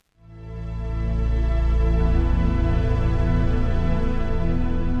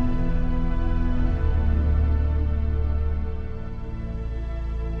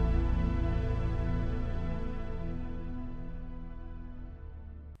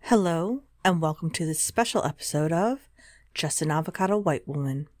Hello, and welcome to this special episode of Just an Avocado White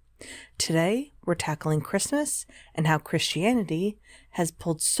Woman. Today, we're tackling Christmas and how Christianity has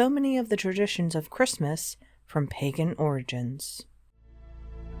pulled so many of the traditions of Christmas from pagan origins.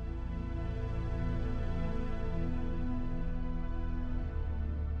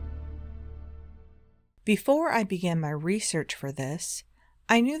 Before I began my research for this,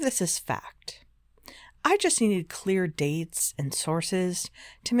 I knew this as fact. I just needed clear dates and sources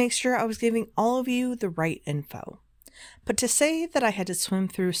to make sure I was giving all of you the right info. But to say that I had to swim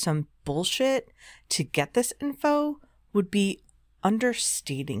through some bullshit to get this info would be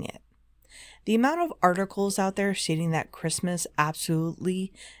understating it. The amount of articles out there stating that Christmas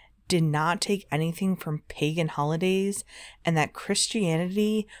absolutely did not take anything from pagan holidays and that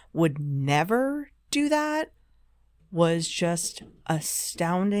Christianity would never do that was just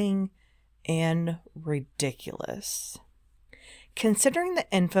astounding and ridiculous. Considering the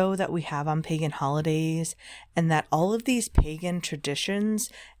info that we have on pagan holidays and that all of these pagan traditions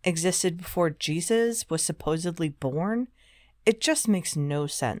existed before Jesus was supposedly born, it just makes no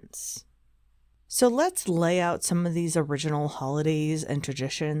sense. So let's lay out some of these original holidays and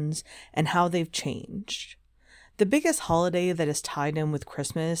traditions and how they've changed. The biggest holiday that is tied in with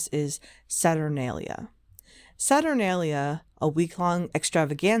Christmas is Saturnalia. Saturnalia, a week-long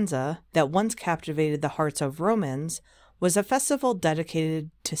extravaganza that once captivated the hearts of Romans, was a festival dedicated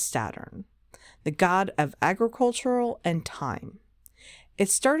to Saturn, the god of agriculture and time.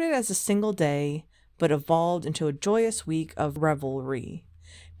 It started as a single day, but evolved into a joyous week of revelry,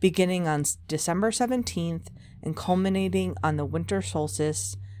 beginning on December 17th and culminating on the winter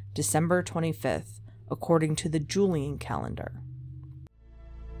solstice, December 25th, according to the Julian calendar.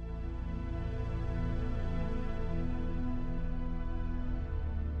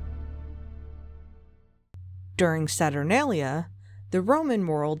 During Saturnalia, the Roman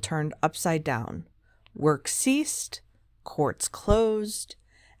world turned upside down. Work ceased, courts closed,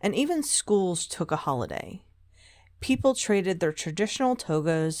 and even schools took a holiday. People traded their traditional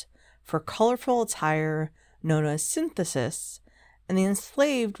togas for colorful attire known as synthesis, and the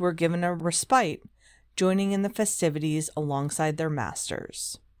enslaved were given a respite, joining in the festivities alongside their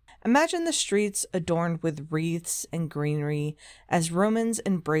masters. Imagine the streets adorned with wreaths and greenery as Romans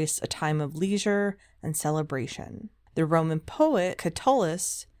embraced a time of leisure and celebration. The Roman poet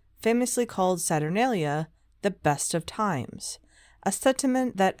Catullus famously called Saturnalia the best of times, a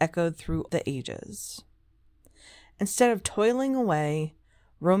sentiment that echoed through the ages. Instead of toiling away,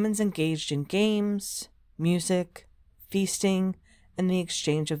 Romans engaged in games, music, feasting, and the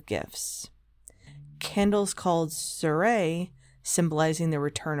exchange of gifts. Candles called cerae, symbolizing the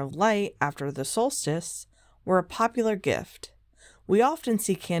return of light after the solstice, were a popular gift. We often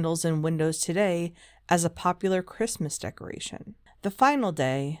see candles in windows today as a popular Christmas decoration. The final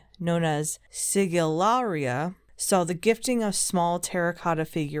day, known as Sigillaria, saw the gifting of small terracotta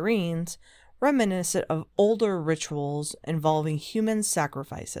figurines reminiscent of older rituals involving human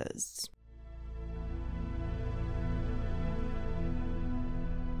sacrifices.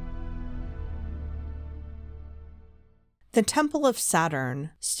 The Temple of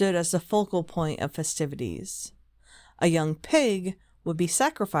Saturn stood as the focal point of festivities. A young pig would be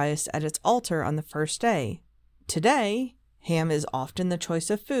sacrificed at its altar on the first day. Today, ham is often the choice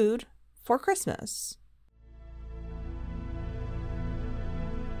of food for Christmas.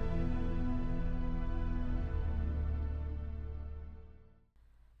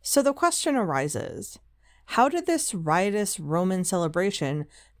 So the question arises, how did this riotous Roman celebration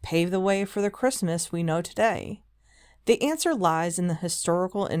pave the way for the Christmas we know today? The answer lies in the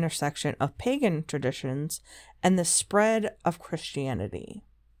historical intersection of pagan traditions and the spread of Christianity.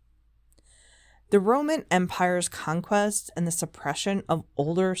 The Roman Empire's conquest and the suppression of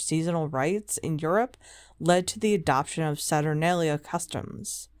older seasonal rites in Europe led to the adoption of Saturnalia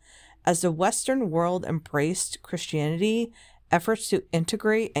customs. As the Western world embraced Christianity, efforts to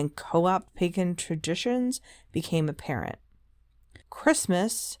integrate and co-opt pagan traditions became apparent.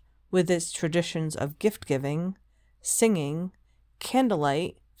 Christmas, with its traditions of gift-giving, singing,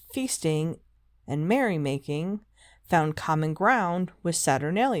 candlelight, feasting, and merrymaking, found common ground with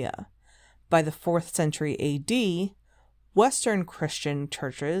Saturnalia. By the 4th century AD, Western Christian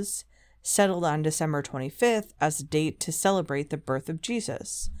churches settled on December 25th as a date to celebrate the birth of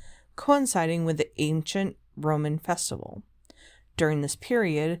Jesus, coinciding with the ancient Roman festival. During this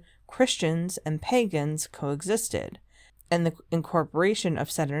period, Christians and pagans coexisted, and the incorporation of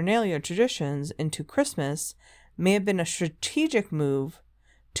Saturnalia traditions into Christmas may have been a strategic move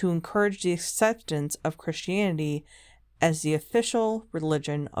to encourage the acceptance of Christianity as the official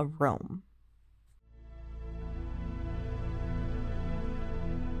religion of Rome.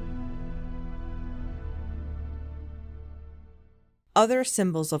 Other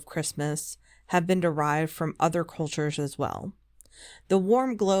symbols of Christmas have been derived from other cultures as well. The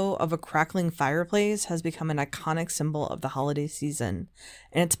warm glow of a crackling fireplace has become an iconic symbol of the holiday season,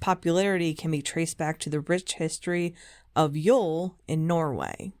 and its popularity can be traced back to the rich history of Yule in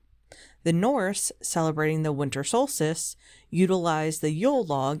Norway. The Norse, celebrating the winter solstice, utilized the Yule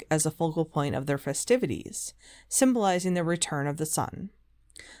log as a focal point of their festivities, symbolizing the return of the sun.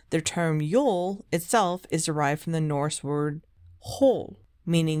 The term Yule itself is derived from the Norse word hol,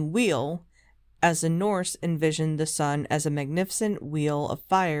 meaning wheel, as the Norse envisioned the sun as a magnificent wheel of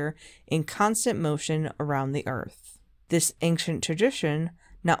fire in constant motion around the earth. This ancient tradition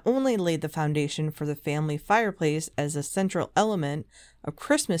not only laid the foundation for the family fireplace as a central element of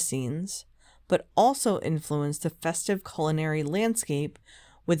Christmas scenes, but also influenced the festive culinary landscape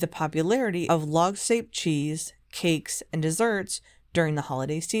with the popularity of log-shaped cheese, cakes, and desserts during the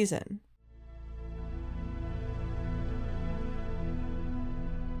holiday season.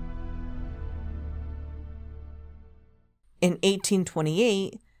 In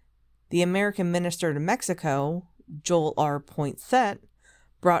 1828, the American minister to Mexico, Joel R. Poinsett,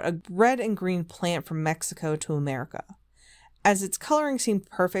 brought a red and green plant from Mexico to America. As its coloring seemed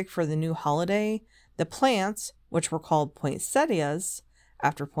perfect for the new holiday, the plants, which were called poinsettias,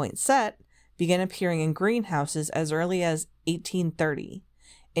 after Poinsett, began appearing in greenhouses as early as 1830.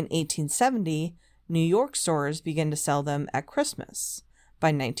 In 1870, New York stores began to sell them at Christmas.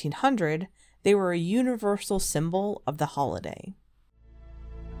 By 1900, they were a universal symbol of the holiday.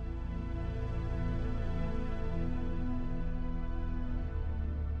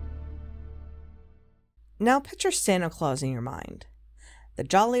 Now picture Santa Claus in your mind. The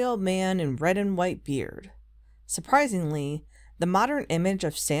jolly old man in red and white beard. Surprisingly, the modern image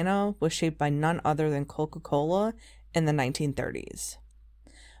of Santa was shaped by none other than Coca-Cola in the 1930s.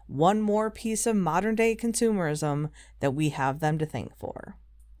 One more piece of modern-day consumerism that we have them to thank for.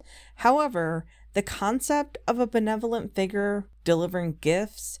 However, the concept of a benevolent figure delivering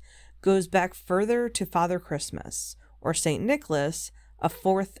gifts goes back further to Father Christmas, or St. Nicholas, a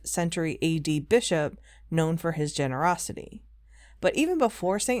 4th century AD bishop known for his generosity. But even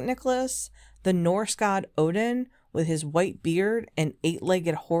before St. Nicholas, the Norse god Odin, with his white beard and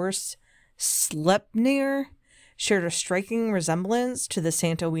 8-legged horse Sleipnir, shared a striking resemblance to the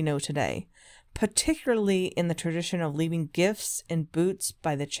Santa we know today, particularly in the tradition of leaving gifts in boots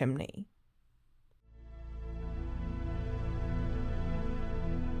by the chimney.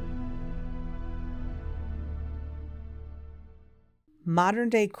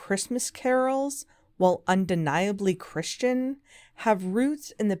 Modern-day Christmas carols, while undeniably Christian, have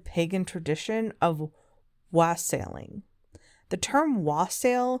roots in the pagan tradition of wassailing. The term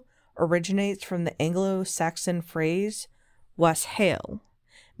wassail originates from the Anglo-Saxon phrase wassail,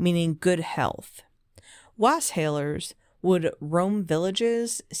 meaning good health. Wassailers would roam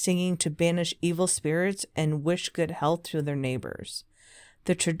villages singing to banish evil spirits and wish good health to their neighbors.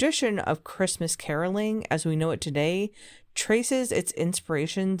 The tradition of Christmas caroling, as we know it today, traces its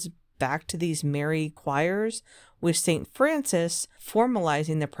inspirations back to these merry choirs, with St. Francis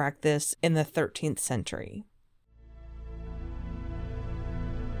formalizing the practice in the 13th century.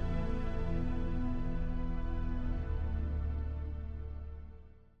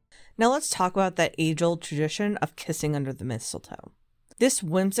 Now let's talk about that age-old tradition of kissing under the mistletoe. This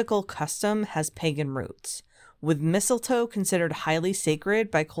whimsical custom has pagan roots, with mistletoe considered highly sacred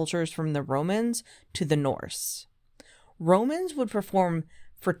by cultures from the Romans to the Norse. Romans would perform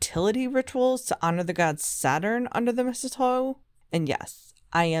fertility rituals to honor the god Saturn under the mistletoe, and yes,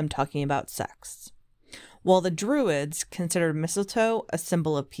 I am talking about sex. While the Druids considered mistletoe a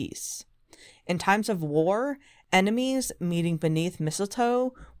symbol of peace. In times of war, enemies meeting beneath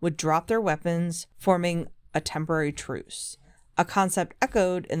mistletoe would drop their weapons, forming a temporary truce, a concept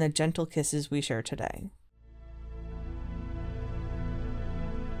echoed in the gentle kisses we share today.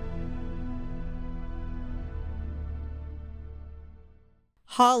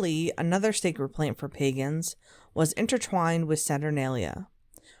 Holly, another sacred plant for pagans, was intertwined with Saturnalia.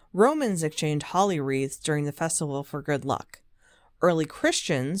 Romans exchanged holly wreaths during the festival for good luck. Early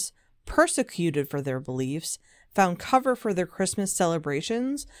Christians, persecuted for their beliefs, found cover for their Christmas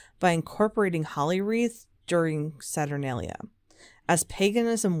celebrations by incorporating holly wreaths during Saturnalia. As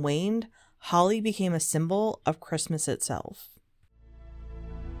paganism waned, holly became a symbol of Christmas itself.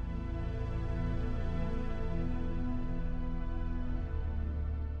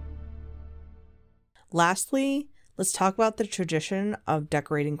 Lastly, let's talk about the tradition of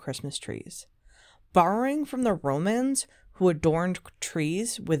decorating Christmas trees. Borrowing from the Romans, who adorned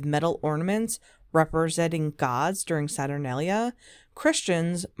trees with metal ornaments representing gods during Saturnalia,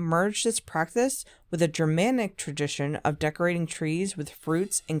 Christians merged this practice with a Germanic tradition of decorating trees with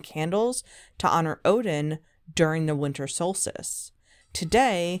fruits and candles to honor Odin during the winter solstice.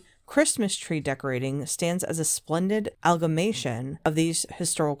 Today, Christmas tree decorating stands as a splendid amalgamation of these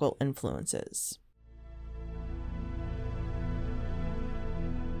historical influences.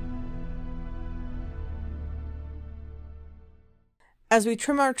 As we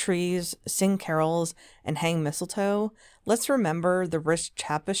trim our trees, sing carols, and hang mistletoe, let's remember the rich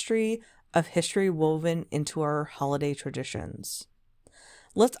tapestry of history woven into our holiday traditions.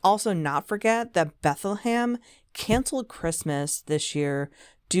 Let's also not forget that Bethlehem canceled Christmas this year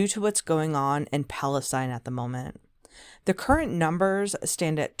due to what's going on in Palestine at the moment. The current numbers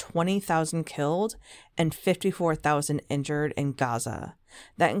stand at 20,000 killed and 54,000 injured in Gaza.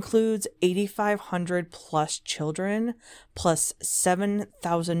 That includes 8,500 plus children, plus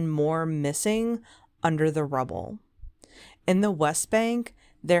 7,000 more missing under the rubble. In the West Bank,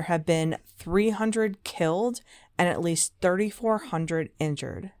 there have been 300 killed and at least 3,400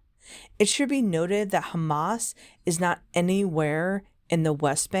 injured. It should be noted that Hamas is not anywhere in the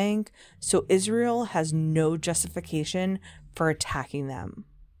West Bank, so Israel has no justification for attacking them.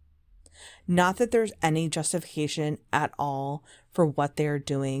 Not that there's any justification at all for what they are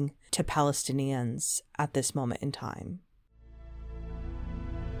doing to Palestinians at this moment in time.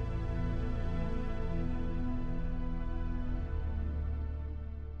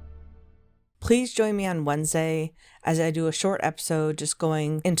 Please join me on Wednesday as I do a short episode just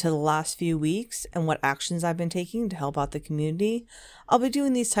going into the last few weeks and what actions I've been taking to help out the community. I'll be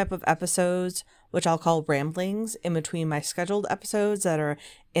doing these type of episodes, which I'll call ramblings, in between my scheduled episodes that are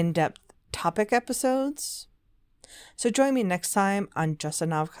in-depth topic episodes. So join me next time on Just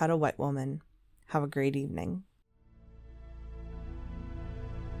an Avocado White Woman. Have a great evening.